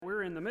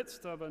the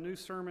midst of a new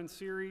sermon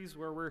series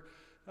where we're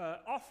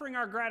offering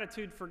our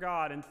gratitude for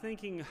God and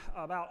thinking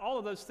about all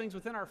of those things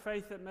within our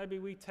faith that maybe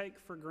we take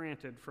for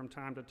granted from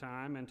time to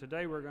time. And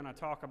today we're going to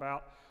talk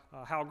about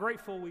how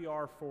grateful we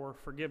are for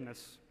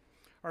forgiveness.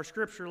 Our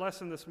scripture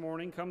lesson this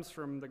morning comes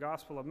from the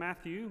Gospel of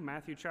Matthew,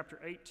 Matthew chapter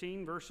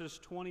 18, verses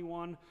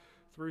 21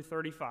 through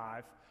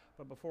 35.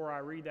 But before I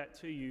read that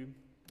to you,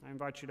 I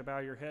invite you to bow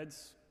your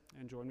heads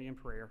and join me in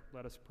prayer.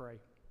 Let us pray.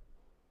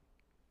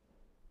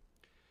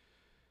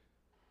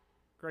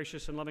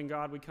 Gracious and loving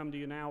God, we come to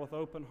you now with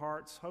open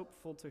hearts,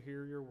 hopeful to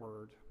hear your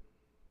word.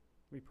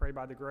 We pray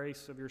by the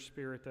grace of your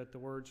Spirit that the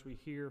words we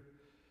hear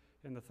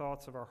and the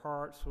thoughts of our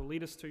hearts will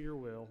lead us to your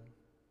will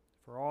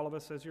for all of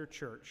us as your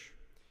church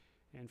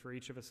and for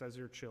each of us as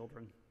your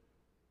children.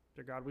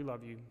 Dear God, we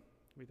love you.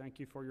 We thank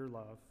you for your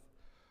love.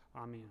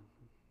 Amen.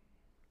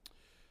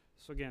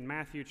 So again,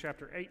 Matthew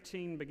chapter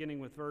 18, beginning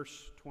with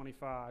verse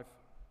 25.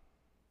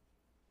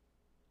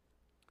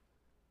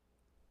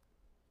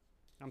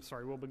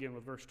 We'll begin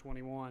with verse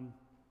 21.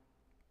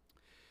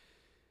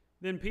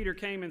 Then Peter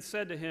came and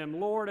said to him,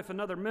 Lord, if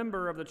another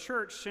member of the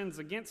church sins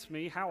against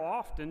me, how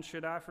often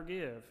should I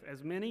forgive?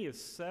 As many as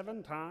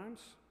 7 times?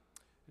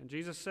 And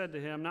Jesus said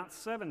to him, not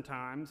 7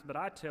 times, but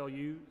I tell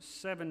you,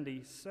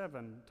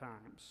 77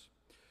 times.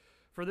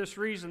 For this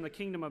reason, the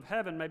kingdom of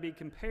heaven may be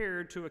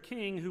compared to a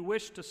king who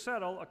wished to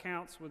settle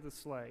accounts with his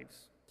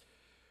slaves.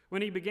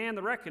 When he began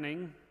the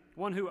reckoning,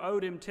 one who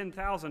owed him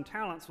 10,000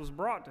 talents was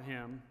brought to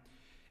him.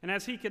 And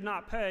as he could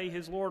not pay,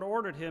 his Lord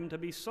ordered him to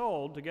be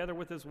sold, together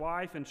with his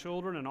wife and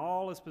children and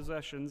all his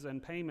possessions,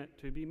 and payment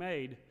to be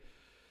made.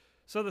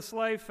 So the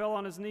slave fell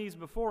on his knees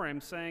before him,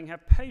 saying,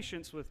 have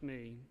patience with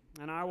me,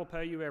 and I will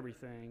pay you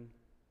everything.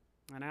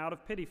 And out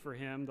of pity for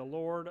him, the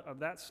Lord of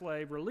that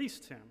slave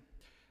released him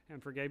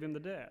and forgave him the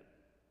debt.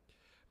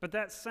 But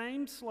that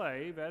same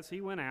slave, as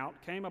he went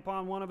out, came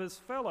upon one of his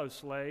fellow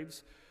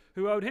slaves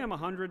who owed him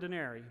 100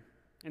 denarii.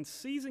 And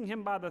seizing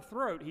him by the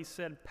throat, he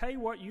said, pay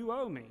what you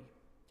owe me.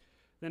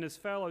 Then his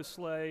fellow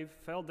slave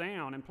fell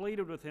down and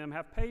pleaded with him,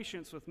 have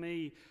patience with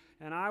me,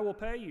 and I will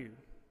pay you.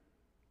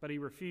 But he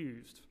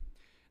refused.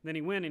 Then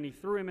he went and he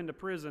threw him into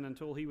prison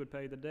until he would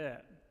pay the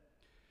debt.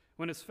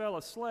 When his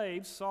fellow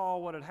slaves saw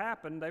what had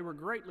happened, they were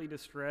greatly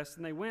distressed,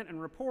 and they went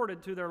and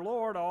reported to their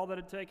Lord all that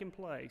had taken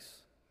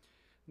place.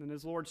 Then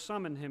his Lord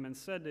summoned him and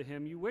said to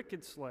him, you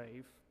wicked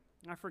slave,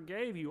 I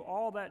forgave you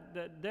all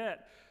that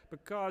debt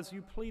because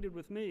you pleaded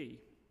with me.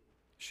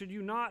 Should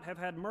you not have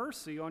had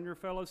mercy on your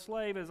fellow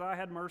slave as I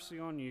had mercy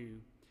on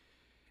you?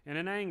 And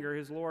in anger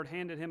his Lord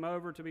handed him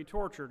over to be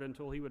tortured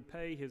until he would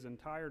pay his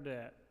entire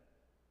debt.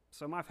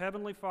 So my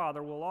heavenly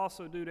Father will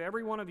also do to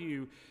every one of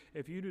you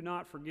if you do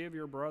not forgive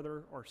your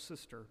brother or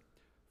sister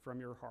from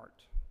your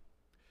heart.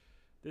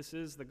 This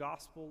is the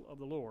gospel of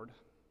the Lord.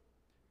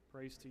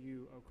 Praise to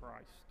you, O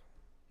Christ.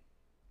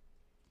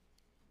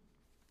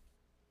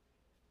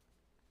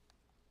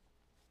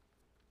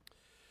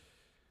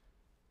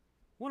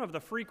 One of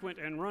the frequent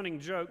and running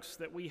jokes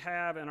that we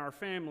have in our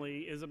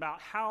family is about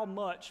how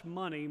much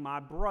money my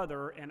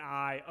brother and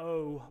I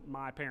owe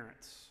my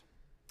parents.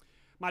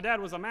 My dad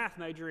was a math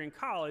major in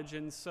college,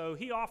 and so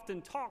he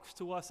often talks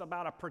to us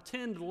about a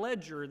pretend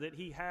ledger that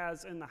he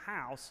has in the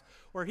house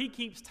where he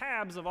keeps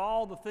tabs of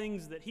all the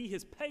things that he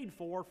has paid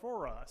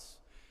for us.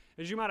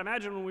 As you might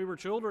imagine, when we were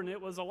children,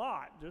 it was a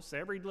lot. Just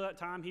every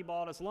time he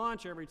bought us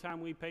lunch, every time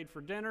we paid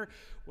for dinner,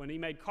 when he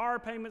made car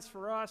payments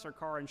for us or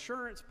car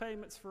insurance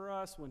payments for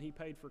us, when he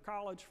paid for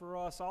college for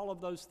us, all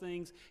of those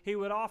things, he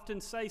would often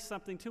say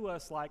something to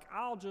us like,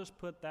 I'll just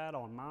put that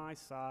on my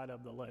side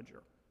of the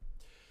ledger.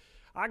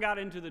 I got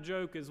into the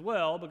joke as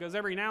well because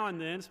every now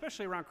and then,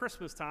 especially around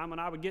Christmas time, when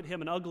I would get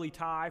him an ugly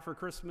tie for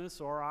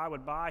Christmas, or I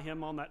would buy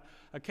him on that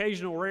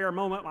occasional rare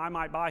moment, I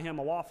might buy him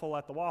a waffle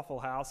at the Waffle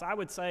House, I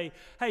would say,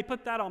 hey,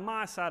 put that on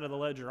my side of the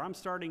ledger. I'm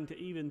starting to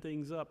even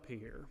things up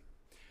here.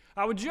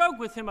 I would joke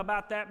with him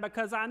about that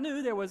because I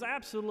knew there was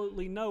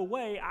absolutely no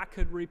way I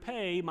could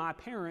repay my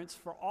parents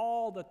for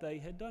all that they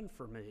had done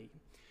for me.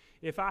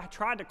 If I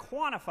tried to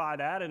quantify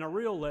that in a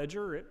real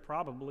ledger, it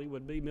probably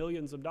would be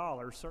millions of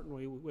dollars,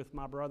 certainly with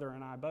my brother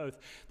and I both.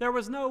 There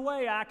was no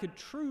way I could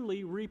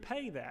truly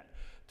repay that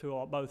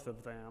to both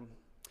of them.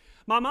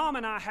 My mom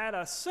and I had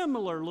a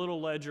similar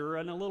little ledger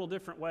in a little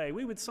different way.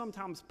 We would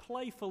sometimes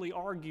playfully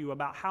argue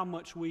about how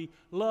much we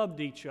loved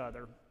each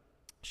other.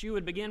 She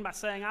would begin by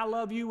saying, I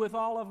love you with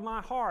all of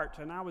my heart.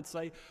 And I would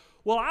say,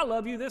 well, I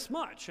love you this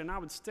much. And I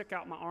would stick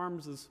out my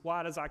arms as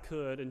wide as I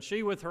could. And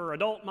she, with her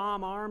adult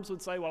mom arms,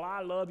 would say, well,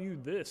 I love you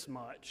this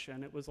much.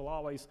 And it was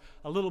always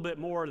a little bit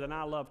more than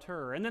I loved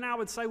her. And then I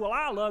would say, well,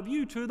 I love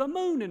you to the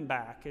moon and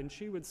back. And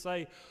she would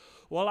say,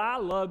 well, I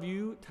love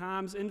you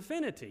times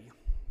infinity.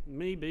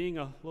 Me being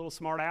a little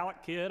smart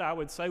aleck kid, I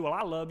would say, well,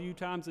 I love you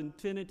times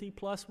infinity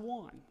plus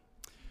 1.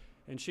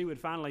 And she would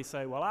finally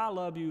say, well, I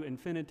love you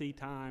infinity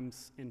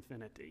times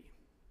infinity.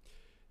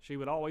 She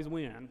would always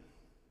win.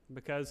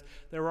 because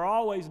there were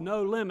always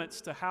no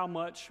limits to how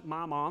much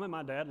my mom and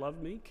my dad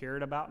loved me,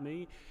 cared about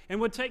me, and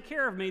would take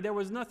care of me. There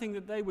was nothing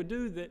that they would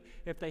do that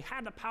if they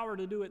had the power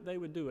to do it, they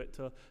would do it,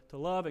 to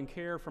love and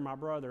care for my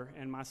brother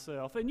and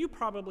myself. And you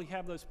probably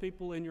have those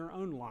people in your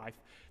own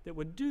life that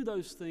would do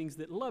those things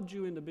that loved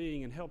you into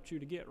being and helped you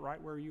to get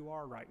right where you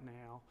are right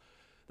now.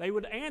 They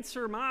would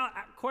answer my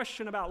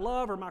question about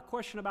love or my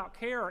question about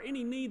care or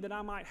any need that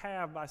I might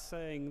have by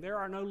saying, there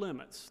are no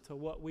limits to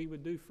what we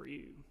would do for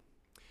you.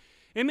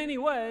 In many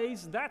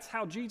ways, that's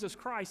how Jesus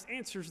Christ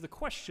answers the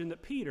question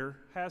that Peter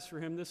has for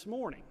him this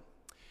morning.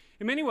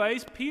 In many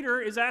ways, Peter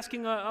is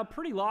asking a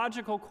pretty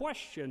logical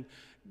question.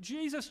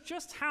 Jesus,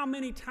 just how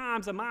many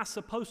times am I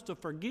supposed to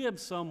forgive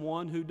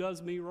someone who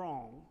does me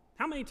wrong?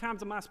 How many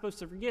times am I supposed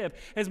to forgive?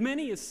 As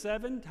many as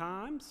 7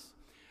 times?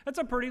 That's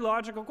a pretty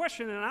logical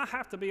question, and I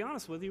have to be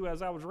honest with you,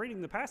 as I was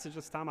reading the passage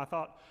this time, I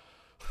thought,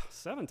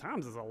 7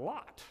 times is a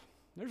lot.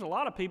 There's a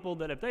lot of people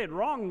that if they had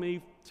wronged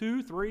me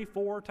 2, 3,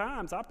 4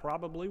 times, I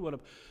probably would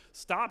have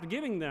stopped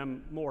giving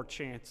them more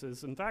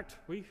chances. In fact,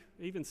 we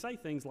even say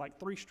things like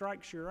 3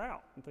 strikes, you're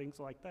out, and things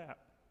like that.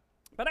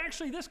 But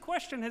actually, this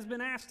question has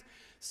been asked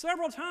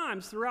several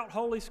times throughout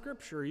Holy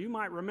Scripture. You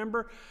might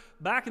remember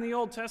back in the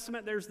Old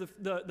Testament, there's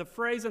the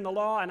phrase in the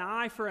law, an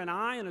eye for an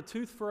eye and a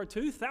tooth for a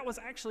tooth. That was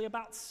actually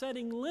about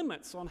setting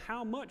limits on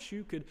how much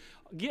you could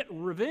get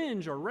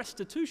revenge or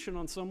restitution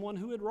on someone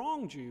who had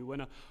wronged you.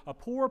 When a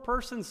poor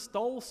person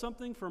stole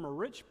something from a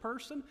rich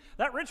person,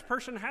 that rich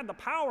person had the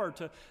power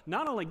to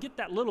not only get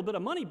that little bit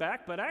of money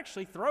back, but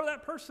actually throw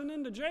that person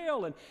into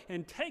jail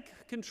and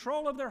take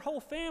control of their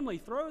whole family,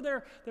 throw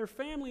their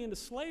family into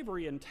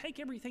slavery and take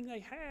everything they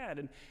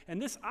had.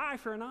 And this eye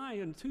for an eye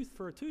and tooth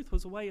for a tooth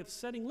was a way of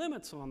setting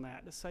limits on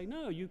that, to say,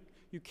 no, you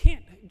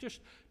can't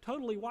just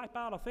totally wipe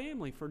out a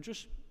family for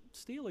just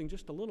stealing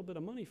just a little bit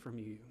of money from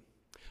you.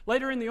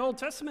 Later in the Old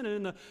Testament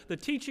and in the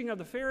teaching of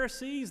the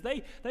Pharisees,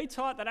 they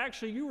taught that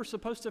actually you were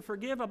supposed to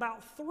forgive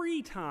about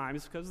 3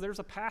 times, because there's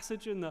a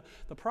passage in the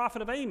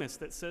prophet of Amos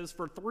that says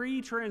for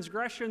 3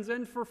 transgressions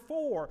and for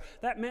 4.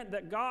 That meant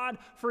that God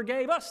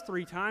forgave us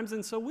 3 times,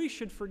 and so we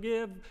should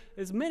forgive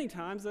as many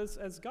times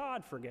as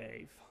God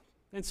forgave.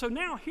 And so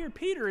now here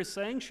Peter is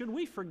saying, should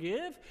we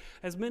forgive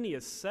as many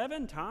as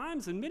 7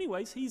 times? In many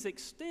ways, he's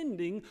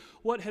extending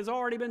what has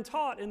already been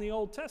taught in the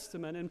Old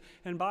Testament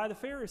and by the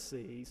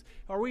Pharisees.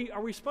 Are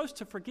we supposed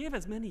to forgive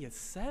as many as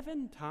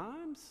 7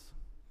 times?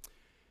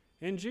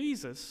 And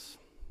Jesus,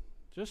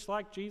 just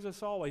like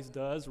Jesus always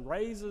does,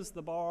 raises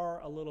the bar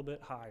a little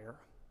bit higher.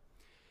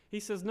 He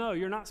says, no,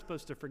 you're not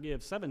supposed to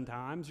forgive 7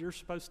 times. You're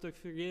supposed to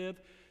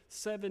forgive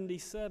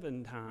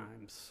 77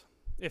 times.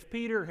 If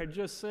Peter had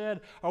just said,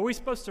 are we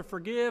supposed to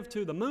forgive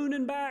to the moon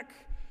and back?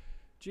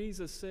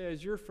 Jesus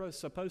says you're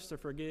supposed to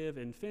forgive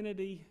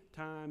infinity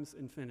times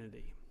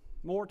infinity.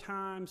 More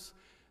times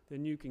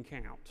than you can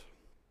count.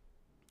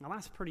 Now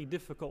that's pretty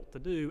difficult to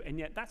do, and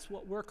yet that's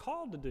what we're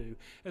called to do.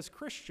 As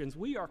Christians,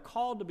 we are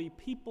called to be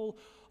people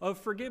of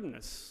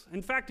forgiveness.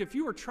 In fact, if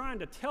you were trying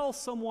to tell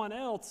someone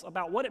else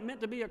about what it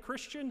meant to be a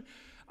Christian,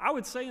 I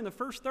would say in the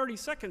first 30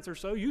 seconds or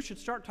so, you should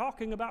start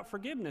talking about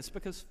forgiveness,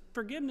 because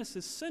forgiveness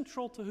is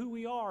central to who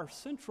we are,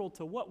 central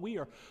to what we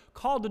are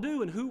called to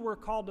do and who we're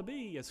called to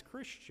be as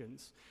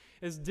Christians.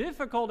 As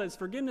difficult as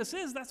forgiveness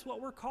is, that's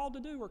what we're called to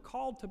do. We're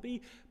called to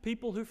be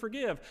people who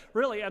forgive.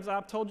 Really, as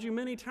I've told you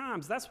many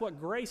times, that's what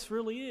grace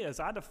really is.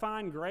 I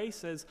define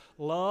grace as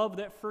love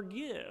that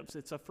forgives.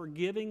 It's a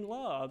forgiving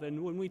love.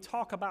 And when we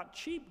talk about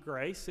cheap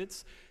grace,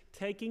 it's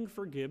taking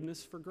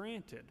forgiveness for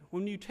granted.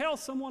 When you tell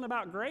someone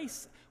about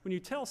grace, when you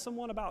tell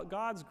someone about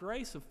God's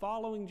grace of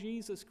following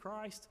Jesus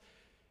Christ,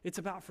 it's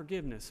about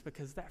forgiveness,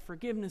 because that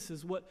forgiveness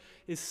is what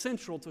is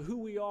central to who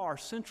we are,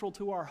 central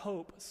to our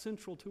hope,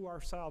 central to our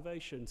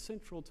salvation,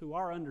 central to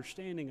our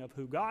understanding of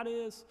who God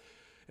is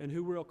and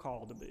who we're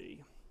called to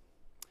be.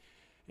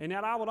 And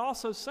yet I would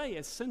also say,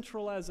 as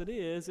central as it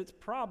is, it's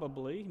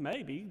probably,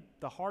 maybe,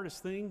 the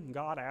hardest thing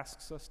God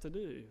asks us to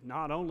do.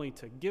 Not only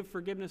to give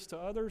forgiveness to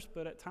others,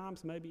 but at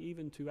times maybe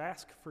even to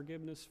ask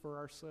forgiveness for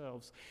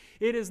ourselves.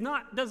 It does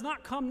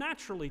not come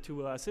naturally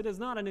to us. It is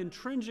not an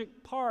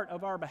intrinsic part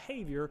of our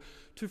behavior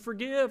to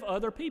forgive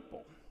other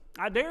people.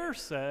 I dare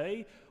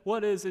say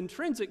what is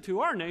intrinsic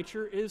to our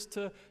nature is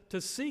to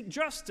seek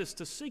justice,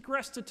 to seek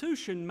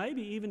restitution,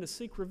 maybe even to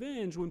seek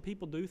revenge when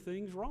people do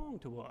things wrong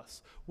to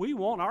us. We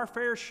want our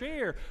fair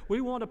share.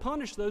 We want to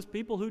punish those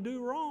people who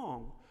do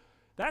wrong.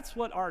 That's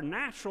what our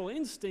natural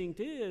instinct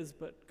is,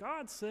 but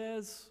God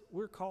says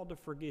we're called to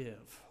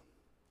forgive.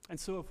 And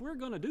so if we're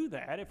going to do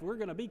that, if we're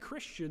going to be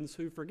Christians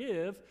who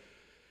forgive,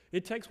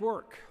 it takes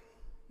work.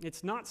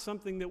 It's not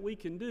something that we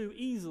can do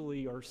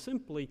easily or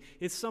simply.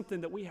 It's something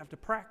that we have to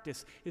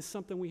practice. It's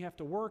something we have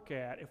to work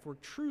at if we're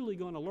truly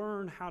going to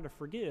learn how to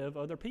forgive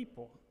other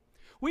people.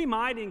 We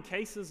might, in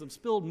cases of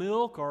spilled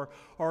milk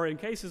or in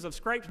cases of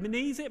scraped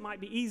knees, it might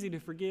be easy to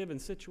forgive in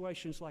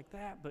situations like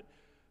that, but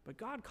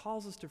God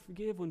calls us to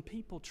forgive when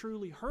people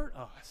truly hurt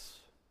us.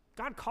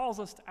 God calls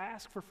us to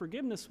ask for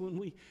forgiveness when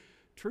we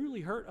truly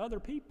hurt other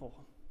people.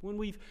 When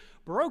we've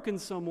broken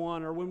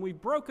someone, or when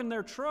we've broken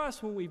their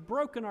trust, when we've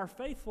broken our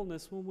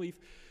faithfulness, when we've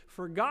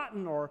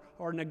forgotten or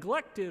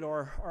neglected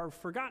or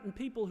forgotten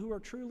people who are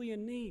truly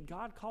in need,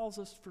 God calls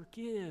us to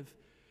forgive,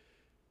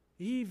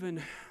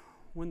 even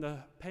when the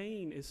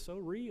pain is so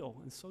real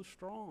and so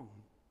strong.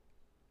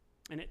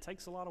 And it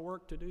takes a lot of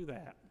work to do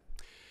that.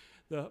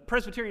 The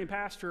Presbyterian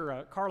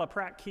pastor, Carla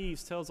Pratt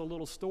Keys, tells a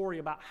little story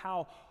about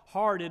how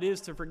hard it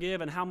is to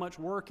forgive and how much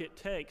work it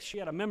takes. She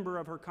had a member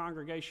of her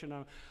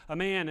congregation, a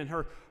man, and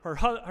her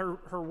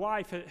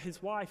wife,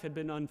 his wife, had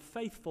been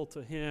unfaithful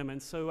to him.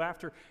 And so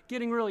after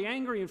getting really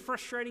angry and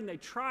frustrating, they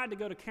tried to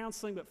go to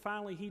counseling, but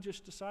finally he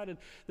just decided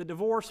that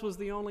divorce was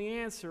the only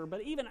answer.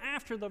 But even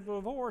after the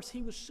divorce,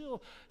 he was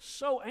still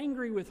so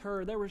angry with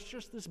her. There was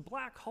just this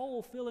black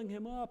hole filling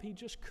him up. He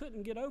just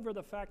couldn't get over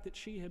the fact that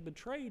she had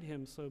betrayed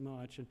him so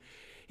much. And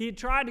he had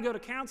tried to go to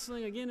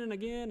counseling again and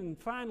again, and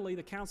finally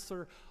the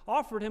counselor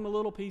offered him a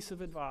little piece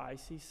of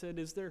advice. He said,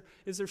 is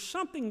there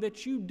something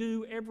that you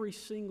do every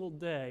single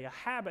day, a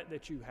habit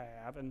that you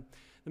have? And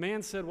the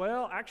man said,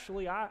 well,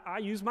 actually, I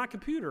use my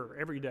computer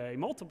every day,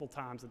 multiple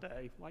times a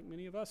day, like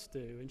many of us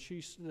do. And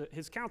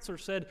his counselor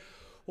said,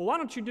 well, why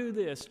don't you do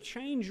this?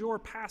 Change your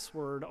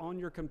password on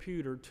your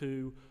computer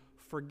to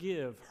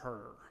forgive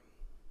her,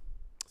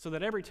 so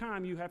that every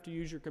time you have to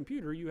use your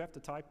computer, you have to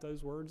type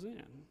those words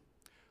in.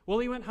 Well,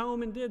 he went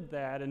home and did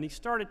that, and he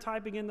started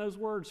typing in those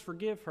words,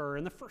 forgive her.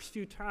 And the first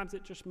few times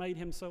it just made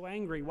him so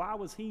angry. Why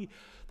was he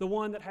the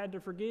one that had to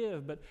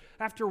forgive? But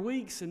after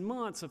weeks and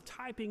months of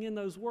typing in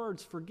those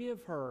words,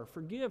 forgive her,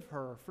 forgive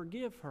her,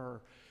 forgive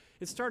her,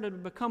 it started to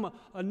become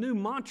a new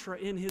mantra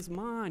in his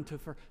mind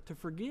to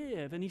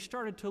forgive. And he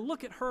started to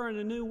look at her in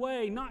a new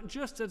way, not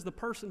just as the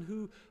person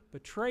who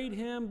betrayed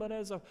him, but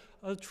as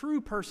a true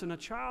person, a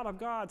child of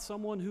God,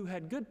 someone who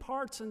had good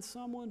parts and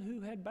someone who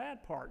had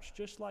bad parts,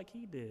 just like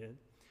he did.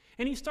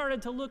 And he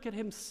started to look at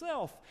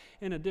himself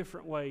in a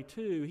different way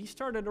too. He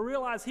started to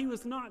realize he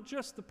was not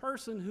just the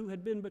person who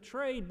had been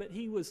betrayed, but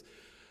he was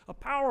a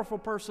powerful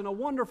person, a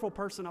wonderful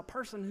person, a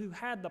person who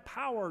had the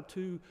power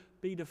to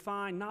be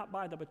defined not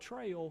by the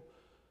betrayal,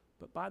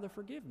 but by the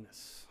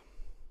forgiveness.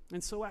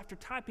 And so after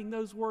typing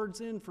those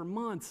words in for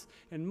months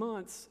and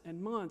months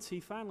and months, he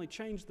finally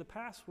changed the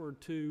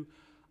password to,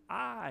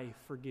 I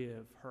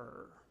forgive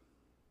her.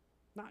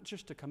 Not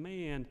just a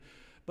command,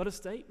 but a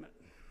statement.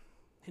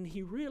 And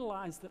he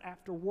realized that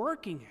after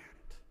working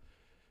at it,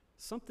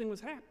 something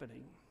was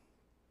happening.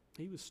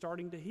 He was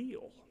starting to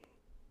heal.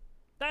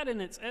 That in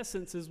its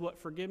essence is what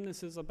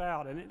forgiveness is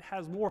about, and it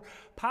has more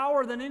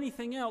power than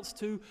anything else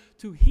to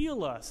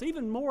heal us,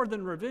 even more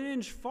than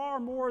revenge, far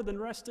more than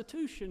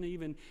restitution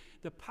even.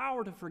 The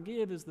power to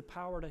forgive is the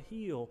power to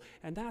heal,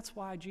 and that's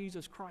why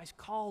Jesus Christ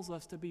calls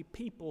us to be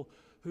people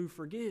who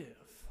forgive.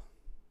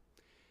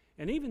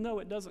 And even though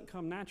it doesn't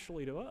come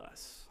naturally to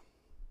us,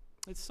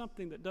 it's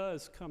something that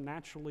does come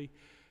naturally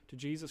to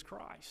Jesus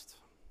Christ.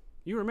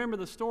 You remember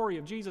the story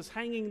of Jesus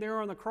hanging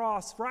there on the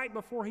cross right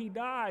before he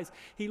dies.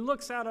 He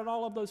looks out at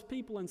all of those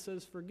people and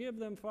says, forgive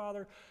them,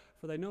 Father,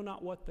 for they know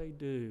not what they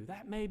do.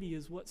 That maybe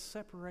is what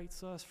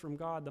separates us from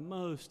God the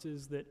most,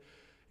 is that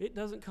it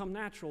doesn't come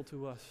natural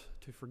to us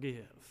to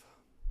forgive.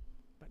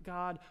 But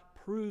God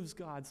proves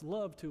God's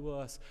love to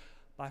us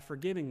by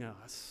forgiving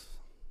us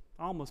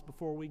almost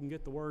before we can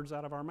get the words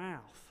out of our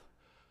mouth.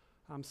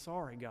 I'm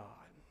sorry, God.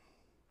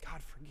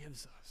 God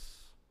forgives us.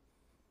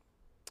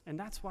 And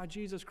that's why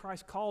Jesus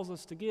Christ calls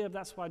us to give.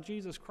 That's why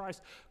Jesus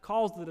Christ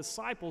calls the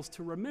disciples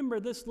to remember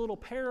this little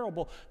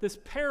parable, this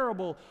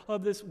parable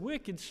of this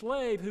wicked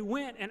slave who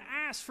went and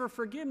asked for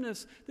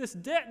forgiveness, this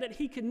debt that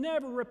he could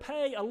never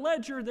repay, a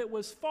ledger that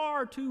was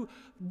far too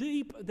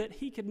deep that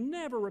he could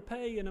never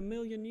repay in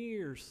 1,000,000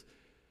 years.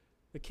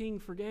 The king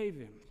forgave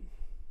him.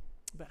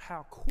 But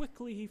how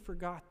quickly he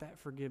forgot that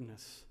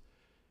forgiveness,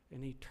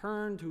 and he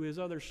turned to his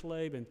other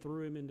slave and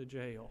threw him into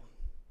jail.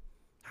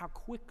 How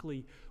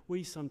quickly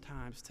we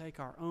sometimes take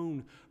our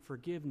own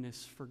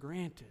forgiveness for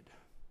granted.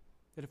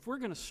 That if we're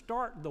going to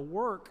start the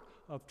work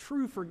of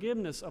true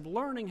forgiveness, of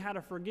learning how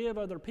to forgive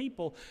other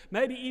people,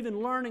 maybe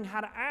even learning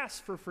how to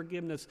ask for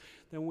forgiveness,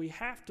 then we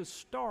have to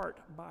start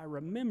by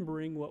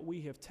remembering what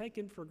we have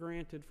taken for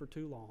granted for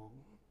too long.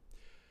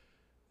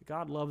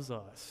 God loves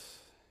us,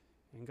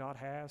 and God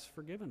has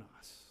forgiven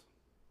us.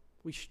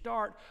 We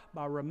start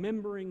by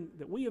remembering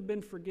that we have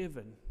been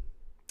forgiven,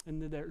 and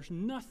that there's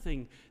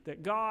nothing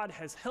that God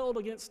has held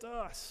against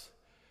us.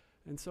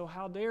 And so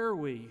how dare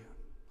we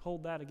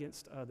hold that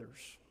against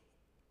others?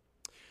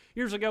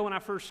 Years ago when I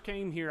first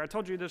came here, I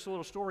told you this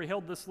little story,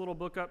 held this little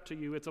book up to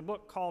you. It's a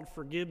book called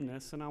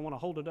Forgiveness, and I want to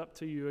hold it up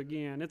to you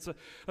again. It's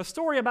a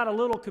story about a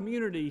little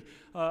community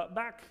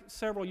back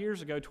several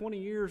years ago, 20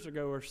 years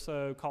ago or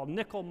so, called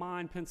Nickel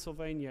Mine,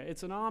 Pennsylvania.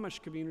 It's an Amish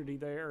community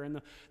there,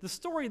 and the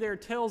story there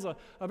tells a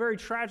very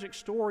tragic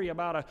story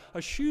about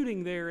a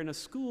shooting there in a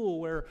school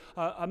where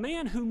a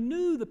man who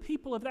knew the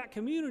people of that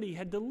community,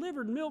 had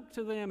delivered milk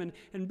to them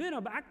and been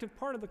an active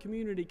part of the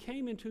community,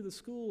 came into the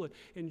school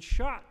and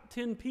shot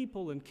 10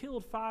 people and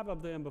killed 5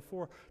 of them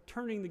before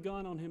turning the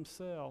gun on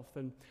himself.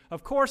 And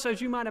of course, as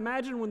you might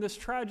imagine, when this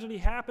tragedy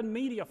happened,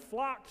 media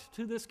flocked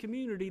to this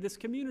community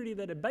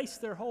that had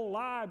based their whole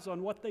lives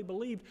on what they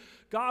believed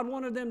God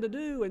wanted them to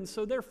do. And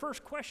so their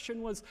first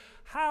question was,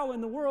 how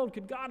in the world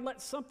could God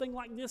let something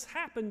like this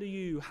happen to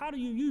you? How do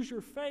you use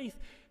your faith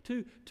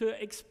to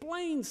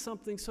explain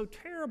something so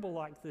terrible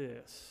like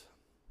this?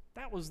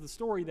 That was the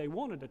story they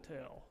wanted to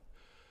tell.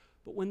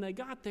 But when they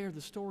got there,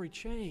 the story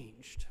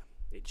changed.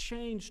 It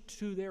changed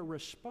to their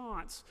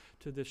response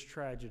to this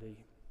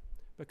tragedy.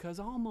 Because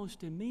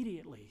almost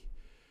immediately,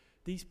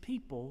 these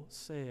people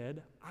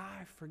said,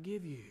 I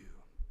forgive you.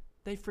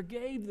 They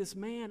forgave this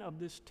man of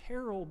this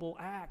terrible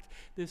act,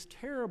 this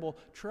terrible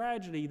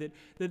tragedy that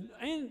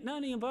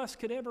none of us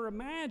could ever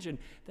imagine.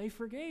 They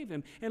forgave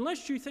him.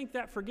 Unless you think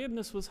that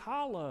forgiveness was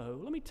hollow,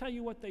 let me tell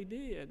you what they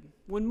did.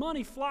 When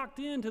money flocked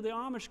into the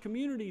Amish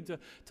community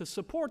to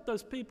support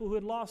those people who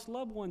had lost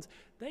loved ones,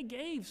 they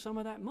gave some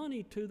of that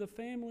money to the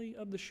family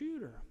of the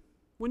shooter.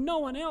 When no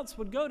one else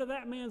would go to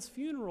that man's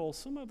funeral,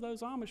 some of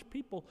those Amish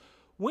people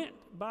went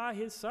by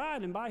his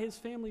side and by his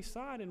family's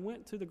side and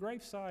went to the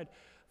graveside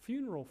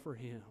funeral for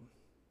him.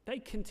 They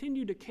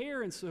continued to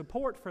care and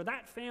support for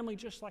that family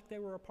just like they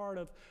were a part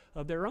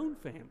of their own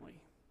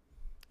family.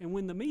 And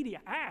when the media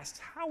asked,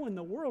 how in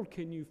the world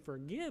can you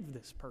forgive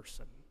this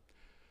person?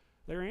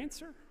 Their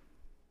answer?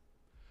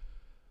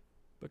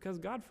 Because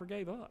God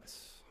forgave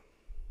us.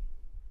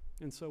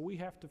 And so we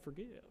have to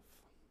forgive.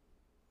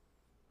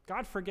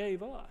 God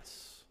forgave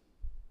us.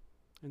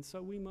 And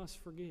so we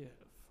must forgive.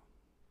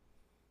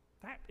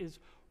 That is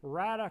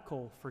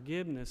radical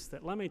forgiveness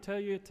that, let me tell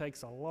you, it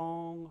takes a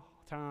long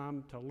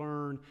time to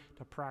learn,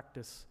 to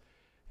practice,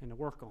 and to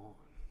work on.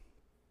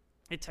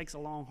 It takes a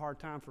long, hard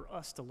time for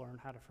us to learn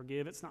how to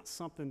forgive. It's not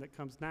something that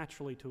comes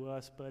naturally to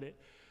us, but it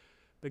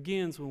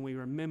begins when we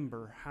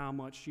remember how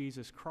much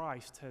Jesus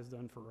Christ has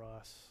done for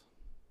us,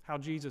 how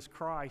Jesus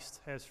Christ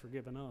has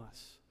forgiven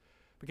us.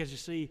 Because you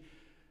see,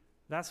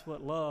 that's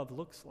what love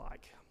looks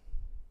like.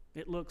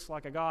 It looks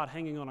like a God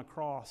hanging on a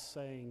cross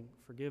saying,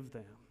 forgive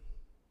them.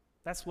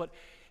 That's what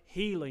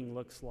healing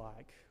looks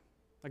like.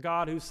 A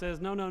God who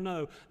says, no,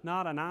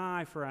 not an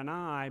eye for an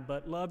eye,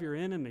 but love your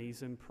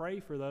enemies and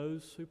pray for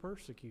those who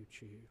persecute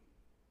you.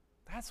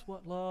 That's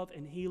what love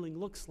and healing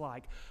looks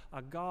like.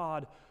 A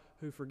God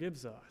who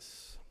forgives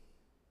us.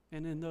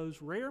 And in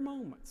those rare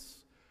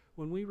moments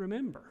when we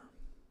remember,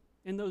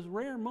 in those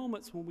rare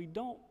moments when we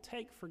don't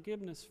take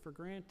forgiveness for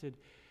granted,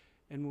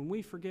 and when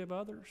we forgive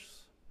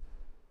others,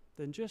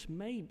 then just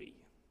maybe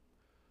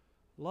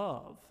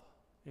love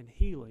and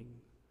healing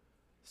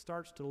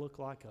starts to look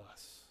like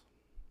us.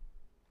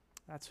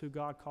 That's who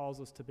God calls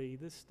us to be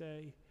this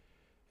day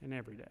and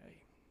every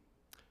day.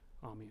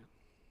 Amen.